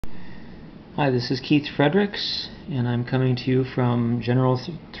Hi, this is Keith Fredericks, and I'm coming to you from General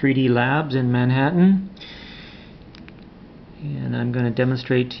 3D Labs in Manhattan. And I'm going to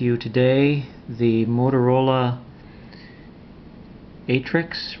demonstrate to you today the Motorola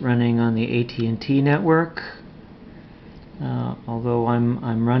Atrix running on the AT&T network. Although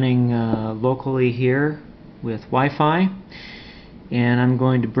I'm running locally here with Wi-Fi, and I'm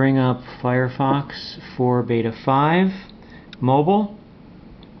going to bring up Firefox for Beta 5 mobile.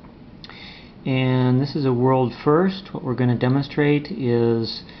 And this is a world first. What we're going to demonstrate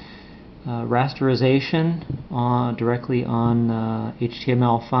is rasterization directly on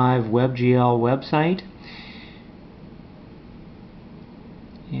HTML5 WebGL website.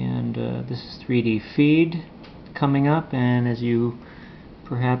 And this is 3D feed coming up, and as you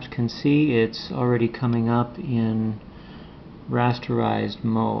perhaps can see, it's already coming up in rasterized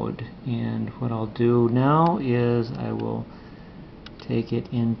mode. And what I'll do now is I will take it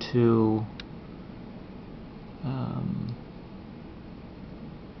into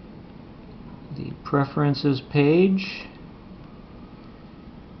the preferences page.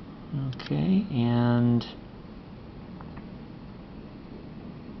 Okay, and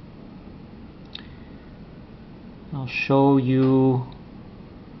I'll show you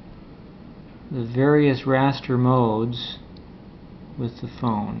the various raster modes with the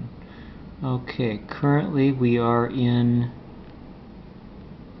phone. Okay, currently we are in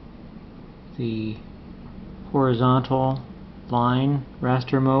the horizontal line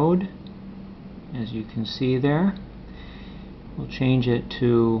raster mode, as you can see there. We'll change it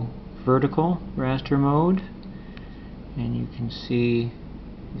to vertical raster mode, and you can see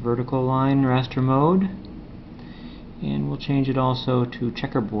vertical line raster mode. And we'll change it also to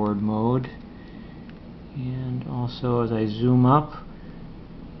checkerboard mode. And also, as I zoom up,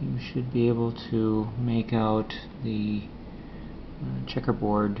 you should be able to make out the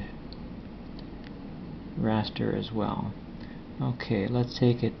checkerboard raster as well. Okay, let's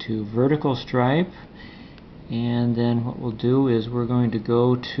take it to vertical stripe, and then what we'll do is we're going to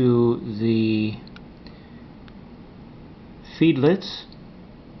go to the feedlets,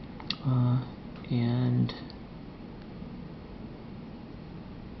 and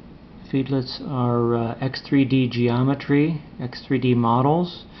feedlets are X3D geometry, X3D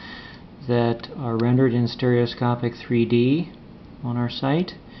models that are rendered in stereoscopic 3D on our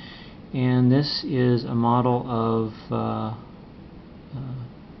site. And this is a model of a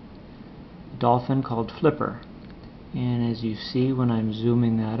dolphin called Flipper. And as you see, when I'm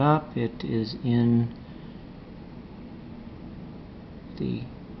zooming that up, it is in the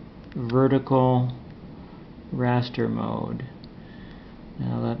vertical raster mode.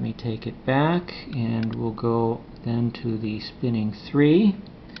 Now let me take it back, and we'll go then to the spinning 3.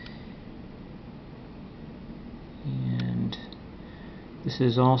 And this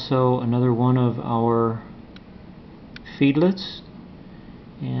is also another one of our feedlets,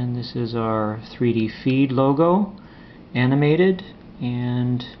 and this is our 3D feed logo animated,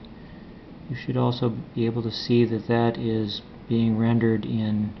 and you should also be able to see that that is being rendered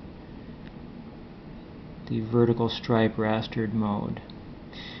in the vertical stripe rastered mode.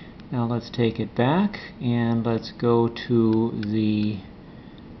 Now let's take it back, and let's go to the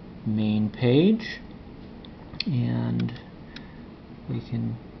main page, and we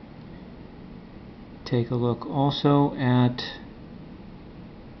can take a look also at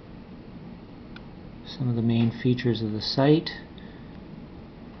some of the main features of the site,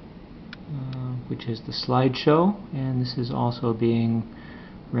 which is the slideshow, and this is also being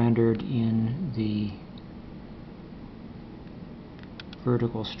rendered in the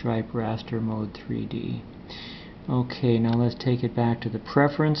vertical stripe raster mode 3D. Okay, now let's take it back to the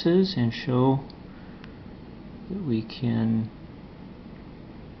preferences and show that we can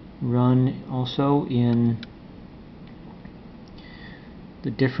run also in the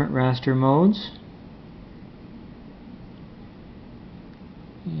different raster modes.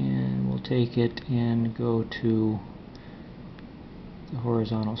 And we'll take it and go to the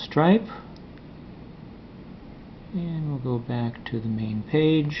horizontal stripe, and we'll go back to the main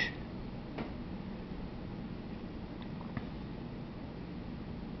page.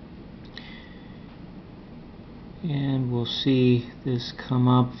 And we'll see this come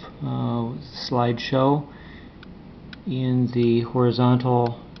up with slideshow in the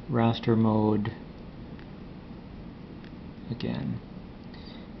horizontal raster mode again.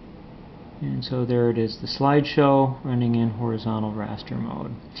 And so there it is, the slideshow running in horizontal raster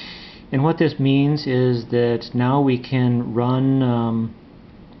mode. And what this means is that now we can run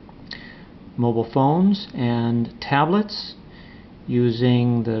mobile phones and tablets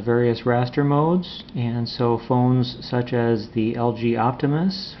using the various raster modes, and so phones such as the LG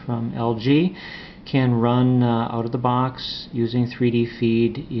Optimus from LG can run out of the box using 3D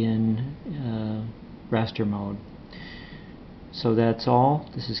feed in raster mode. So that's all.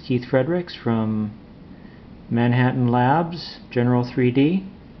 This is Keith Fredericks from Manhattan Labs, General 3D,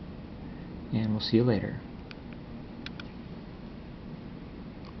 and we'll see you later.